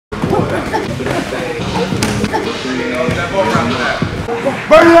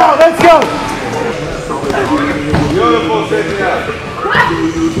Burn it out, let's go! Beautiful, Cynthia.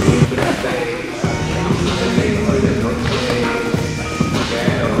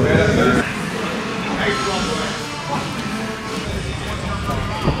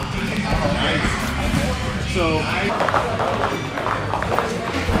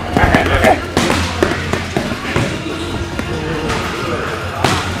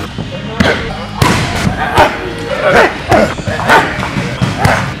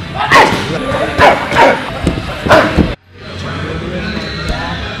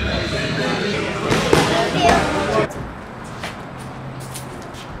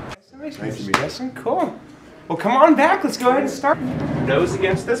 Nice to meet you. Cool. Well, come on back. Let's go ahead and start. Nose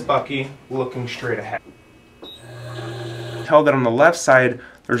against this Bucky, looking straight ahead. Tell that on the left side,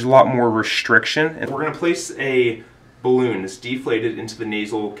 there's a lot more restriction. And we're going to place a balloon that's deflated into the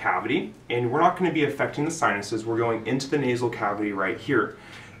nasal cavity. And we're not going to be affecting the sinuses. We're going into the nasal cavity right here.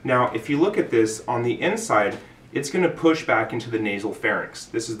 Now, if you look at this on the inside, it's going to push back into the nasal pharynx.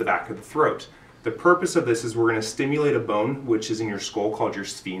 This is the back of the throat. The purpose of this is we're going to stimulate a bone which is in your skull called your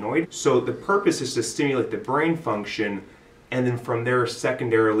sphenoid. So the purpose is to stimulate the brain function, and then from there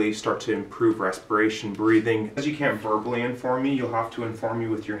secondarily start to improve respiration, breathing. As you can't verbally inform me, you'll have to inform me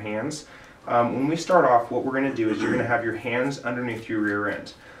with your hands. When we start off, what we're going to do is you're going to have your hands underneath your rear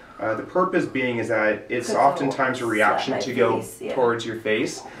end. The purpose being is that it's oftentimes a reaction to go towards your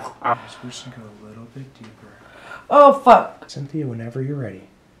face. We're just going to go a little bit deeper. Oh, fuck. Cynthia, whenever you're ready.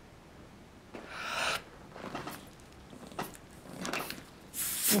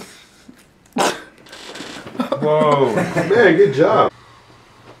 Whoa. Man, good job.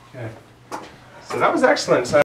 Okay. So that was excellent. So